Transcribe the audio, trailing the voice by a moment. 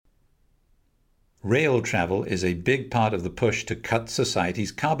Rail travel is a big part of the push to cut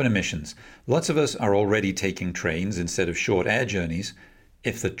society's carbon emissions. Lots of us are already taking trains instead of short air journeys.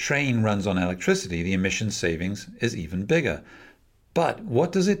 If the train runs on electricity, the emission savings is even bigger. But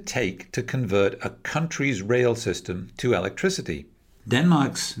what does it take to convert a country's rail system to electricity?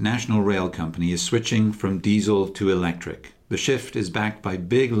 Denmark's national rail company is switching from diesel to electric. The shift is backed by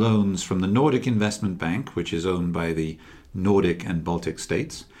big loans from the Nordic Investment Bank, which is owned by the Nordic and Baltic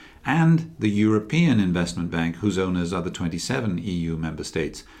states, and the European Investment Bank, whose owners are the 27 EU member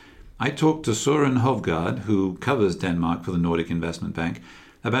states. I talked to Søren Hovgaard, who covers Denmark for the Nordic Investment Bank,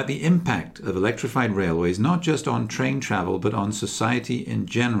 about the impact of electrified railways, not just on train travel, but on society in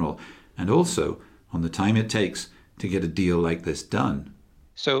general, and also on the time it takes to get a deal like this done.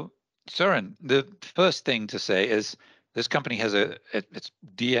 So, Søren, the first thing to say is this company has it's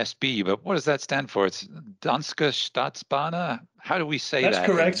DSB, but what does that stand for? It's Danske Statsbaner. How do we say that? That's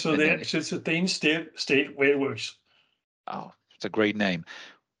correct. So it's the Danish state railways. Oh, it's a great name.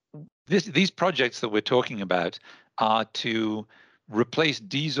 These projects that we're talking about are to replace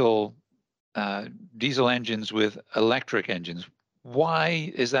diesel engines with electric engines.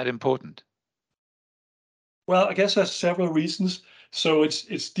 Why is that important? Well, I guess there's several reasons. So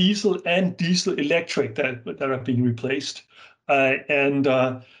it's diesel and diesel electric that are being replaced, and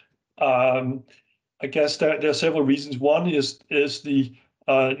I guess there are several reasons. One is the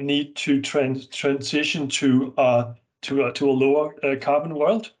need to transition to a lower carbon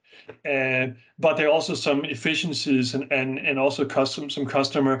world, but there are also some efficiencies and also some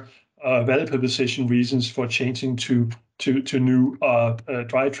customer value proposition reasons for changing to new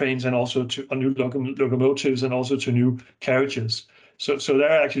drive trains and also to new locomotives and also to new carriages. So there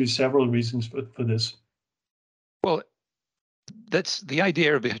are actually several reasons for this. Well, that's the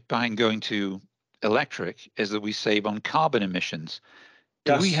idea behind going to electric, is that we save on carbon emissions.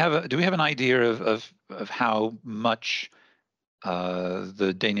 Do we have an idea of how much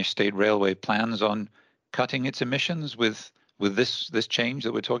the Danish State Railway plans on cutting its emissions with this change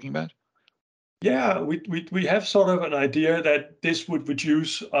that we're talking about? Yeah, we have sort of an idea that this would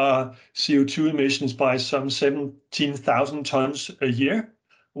reduce CO2 emissions by some 17,000 tons a year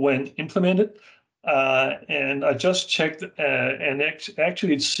when implemented. And I just checked, and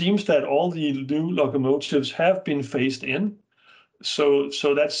actually it seems that all the new locomotives have been phased in. So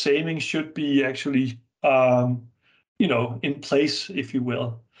that saving should be actually, in place, if you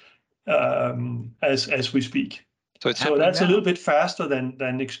will, as we speak. So that's now a little bit faster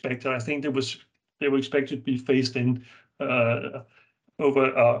than expected. I think they were expected to be phased in over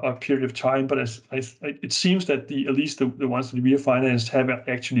a period of time, but it seems that at least the ones that we have financed have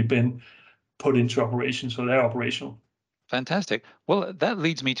actually been put into operation, so they're operational. Fantastic. Well, that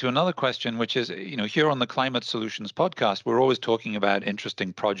leads me to another question, which is, here on the Climate Solutions podcast, we're always talking about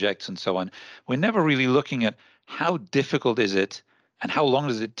interesting projects and so on. We're never really looking at how difficult is it and how long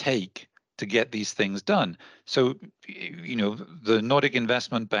does it take to get these things done. So, the Nordic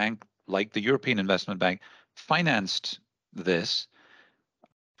Investment Bank, like the European Investment Bank, financed this.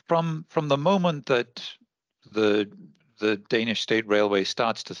 From the moment that the Danish State Railway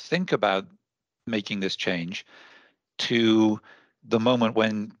starts to think about making this change to the moment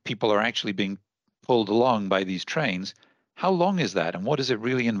when people are actually being pulled along by these trains, how long is that, and what does it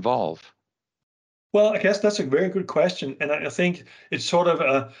really involve? Well, I guess that's a very good question, and I think it's sort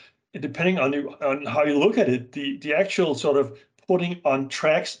of depending on how you look at it, the actual sort of putting on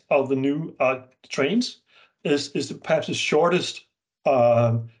tracks of the new trains is perhaps the shortest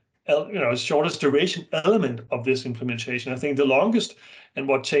duration element of this implementation. I think the longest and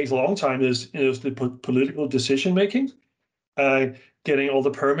what takes a long time is the political decision making, getting all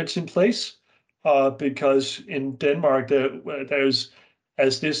the permits in place, because in Denmark there's,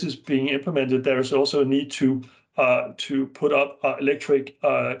 as this is being implemented, there's also a need to put up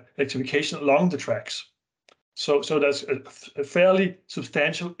electrification along the tracks. So that's a fairly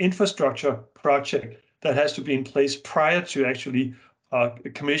substantial infrastructure project that has to be in place prior to actually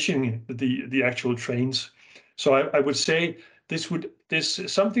commissioning the actual trains. So I would say this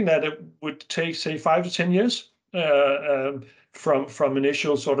is something that it would take, say, 5 to 10 years from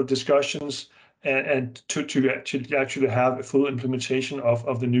initial sort of discussions and to actually have a full implementation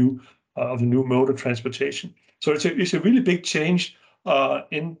of the new mode of transportation. So it's a really big change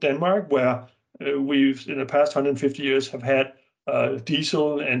in Denmark, where we've in the past 150 years have had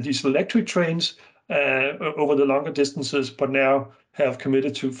diesel and diesel electric trains over the longer distances, but now have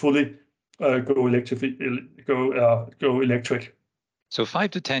committed to fully go electric. So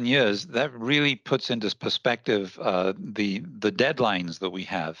 5 to 10 years, that really puts into perspective the deadlines that we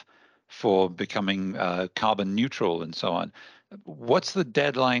have for becoming carbon neutral and so on. What's the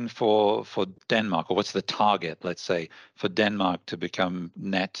deadline for Denmark, or what's the target, let's say, for Denmark to become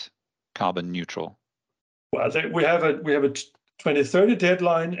net carbon neutral? Well, we have a 2030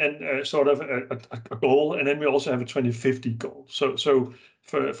 deadline and sort of a goal, and then we also have a 2050 goal. So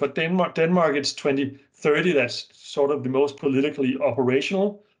for Denmark, it's 2030. That's sort of the most politically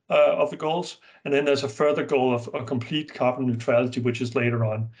operational of the goals, and then there's a further goal of a complete carbon neutrality, which is later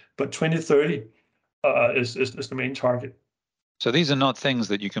on. But 2030 is the main target. So these are not things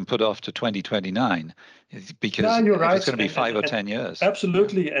that you can put off to 2029, because No, you're right. It's going to be 5 or 10 years.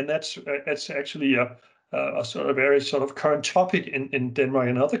 Absolutely, and that's actually a sort of very sort of current topic in Denmark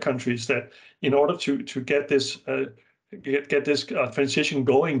and other countries, that in order to get this transition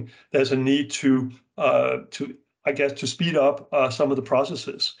going, there's a need to I guess to speed up some of the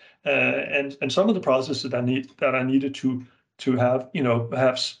processes, and some of the processes that are needed to have,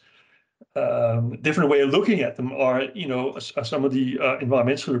 perhaps different way of looking at them are, some of the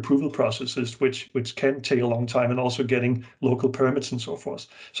environmental approval processes, which can take a long time, and also getting local permits and so forth.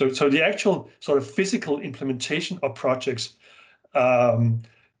 So the actual sort of physical implementation of projects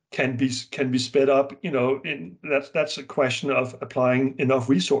can be sped up. That's a question of applying enough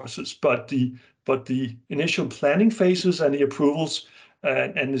resources. But the initial planning phases and the approvals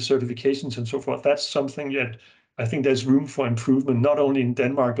and the certifications and so forth, that's something that I think there's room for improvement, not only in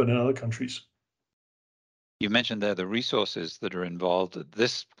Denmark, but in other countries. You mentioned there the resources that are involved.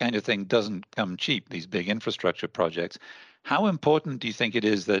 This kind of thing doesn't come cheap, these big infrastructure projects. How important do you think it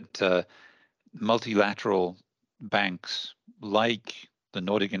is that multilateral banks like the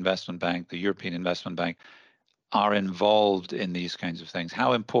Nordic Investment Bank, the European Investment Bank, are involved in these kinds of things?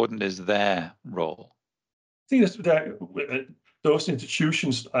 How important is their role? I think that those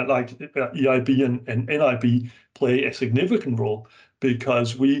institutions like EIB and NIB play a significant role,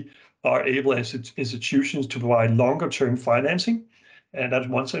 because we are able as institutions to provide longer-term financing, and that's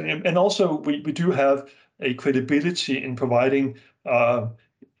one thing. And also we do have a credibility in providing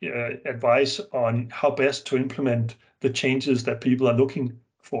advice on how best to implement the changes that people are looking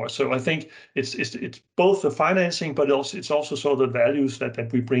for. So I think it's both the financing, but it's also sort of the values that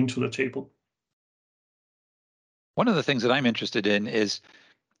we bring to the table. One of the things that I'm interested in is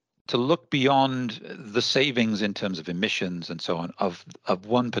to look beyond the savings in terms of emissions and so on of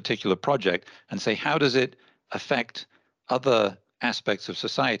one particular project, and say, how does it affect other aspects of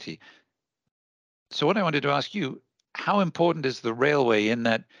society? So what I wanted to ask you, how important is the railway, in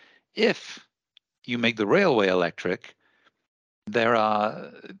that if you make the railway electric, that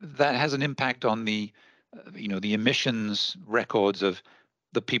has an impact on the emissions records of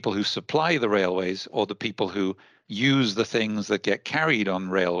the people who supply the railways, or the people who use the things that get carried on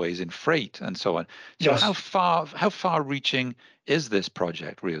railways in freight and so on. So Yes. how far reaching is this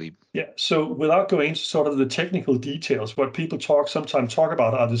project really? Yeah. So without going into sort of the technical details, what people sometimes talk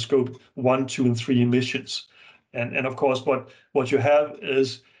about are the scope 1, 2, and 3 emissions. And of course, what you have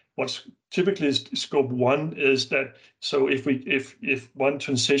is what's typically is scope 1 is that, so if one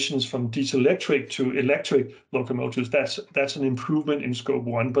transitions from diesel electric to electric locomotives, that's an improvement in scope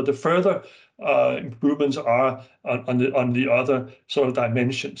 1. But the further improvements are on the other sort of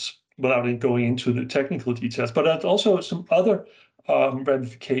dimensions, without going into the technical details. But there's also some other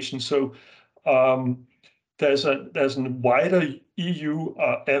ramifications. So there's a wider EU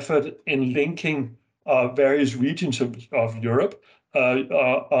effort in linking various regions of Europe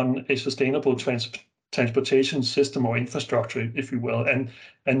on a sustainable transportation system or infrastructure, if you will.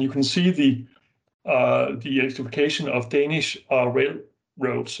 And you can see the electrification of Danish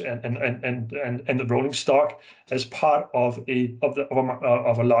railroads and the rolling stock as part of a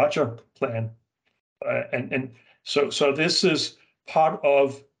larger plan. So this is part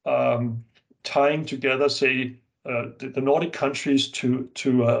of tying together, say, the Nordic countries to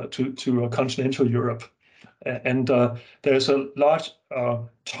continental Europe. And there's a large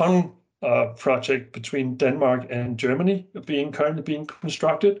tunnel project between Denmark and Germany currently being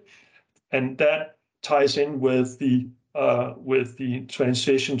constructed, and that ties in with the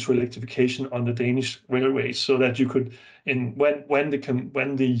transition to electrification on the Danish railways, so that you could, when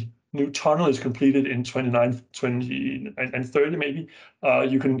the new tunnel is completed in 29, 20, and 30 maybe,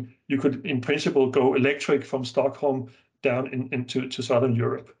 you could in principle go electric from Stockholm down into southern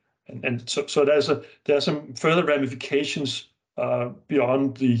Europe. And so there's some further ramifications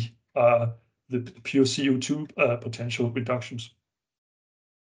beyond the pure CO2 potential reductions.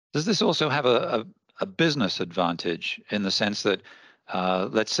 Does this also have a business advantage, in the sense that,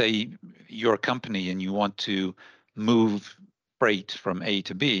 let's say you're a company and you want to move freight from A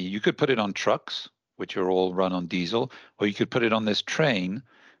to B, you could put it on trucks, which are all run on diesel, or you could put it on this train,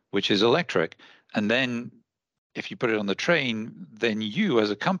 which is electric, and then if you put it on the train, then you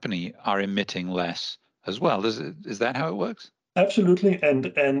as a company are emitting less as well. Is that how it works? Absolutely.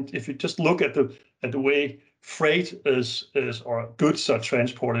 And if you just look at the way freight is or goods are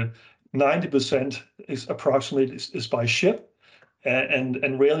transported, 90% is approximately is by ship,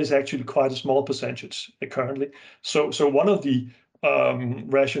 and rail is actually quite a small percentage currently. So one of the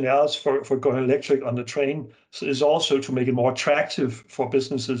rationales for going electric on the train is also to make it more attractive for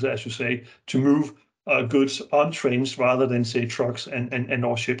businesses, as you say, to move goods on trains rather than say trucks and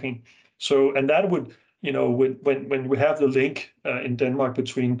or shipping. So and that would when we have the link in Denmark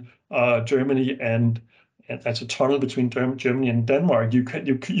between Germany and that's a tunnel between Germany and Denmark, you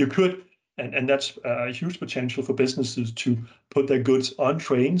could and that's a huge potential for businesses to put their goods on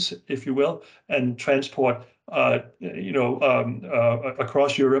trains, if you will, and transport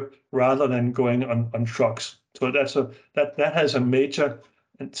across Europe rather than going on trucks. So that has a major,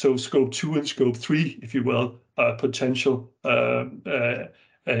 and so scope 2 and scope 3, if you will, potential up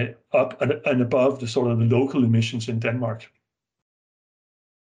and above the sort of the local emissions in Denmark.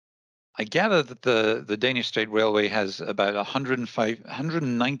 I gather that the Danish State Railway has about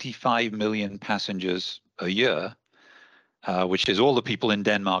 195 million passengers a year, which is all the people in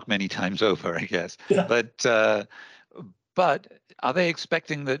Denmark many times over, I guess. Yeah. But are they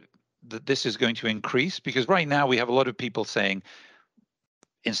expecting that this is going to increase? Because right now we have a lot of people saying,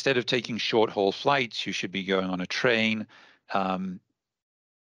 instead of taking short-haul flights, you should be going on a train.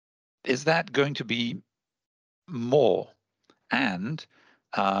 Is that going to be more? And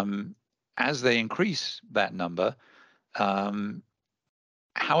as they increase that number,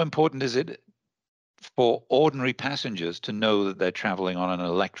 how important is it for ordinary passengers to know that they're traveling on an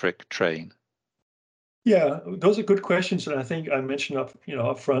electric train? Yeah, those are good questions, and I think I mentioned up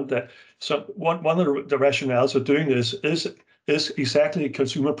front that one of the rationales of doing this is exactly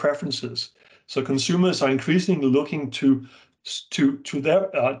consumer preferences. So consumers are increasingly looking to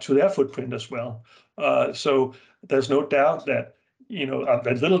their footprint as well. So there's no doubt that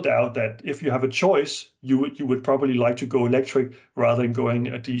there's little doubt that if you have a choice, you would probably like to go electric rather than going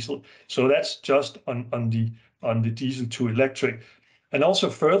a diesel. So that's just on the diesel to electric, and also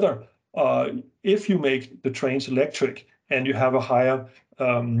further. If you make the trains electric and you have a higher,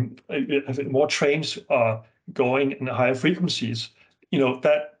 more trains going in higher frequencies,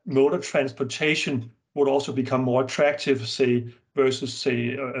 that mode of transportation would also become more attractive, say, versus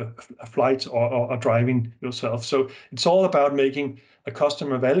say a flight or driving yourself. So it's all about making a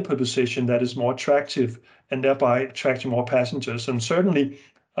customer value proposition that is more attractive and thereby attracting more passengers. And certainly,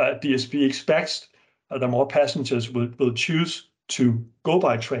 DSB expects that more passengers will choose to go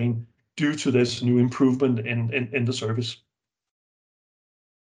by train due to this new improvement in the service.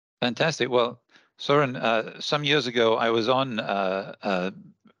 Fantastic. Well, Søren, some years ago, I was on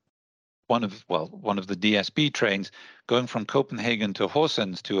one of the DSB trains going from Copenhagen to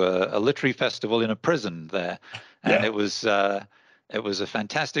Horsens to a literary festival in a prison there, and it was a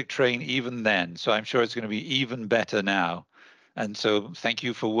fantastic train even then. So I'm sure it's going to be even better now. And so thank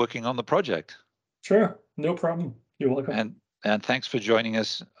you for working on the project. Sure, no problem. You're welcome. And thanks for joining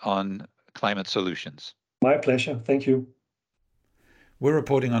us on Climate Solutions. My pleasure. Thank you. We're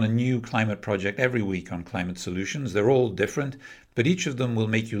reporting on a new climate project every week on Climate Solutions. They're all different, but each of them will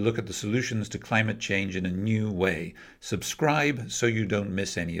make you look at the solutions to climate change in a new way. Subscribe so you don't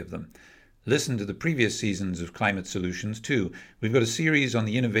miss any of them. Listen to the previous seasons of Climate Solutions too. We've got a series on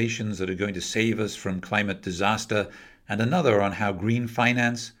the innovations that are going to save us from climate disaster, and another on how green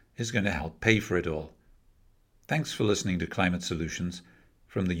finance is going to help pay for it all. Thanks for listening to Climate Solutions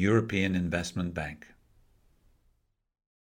from the European Investment Bank.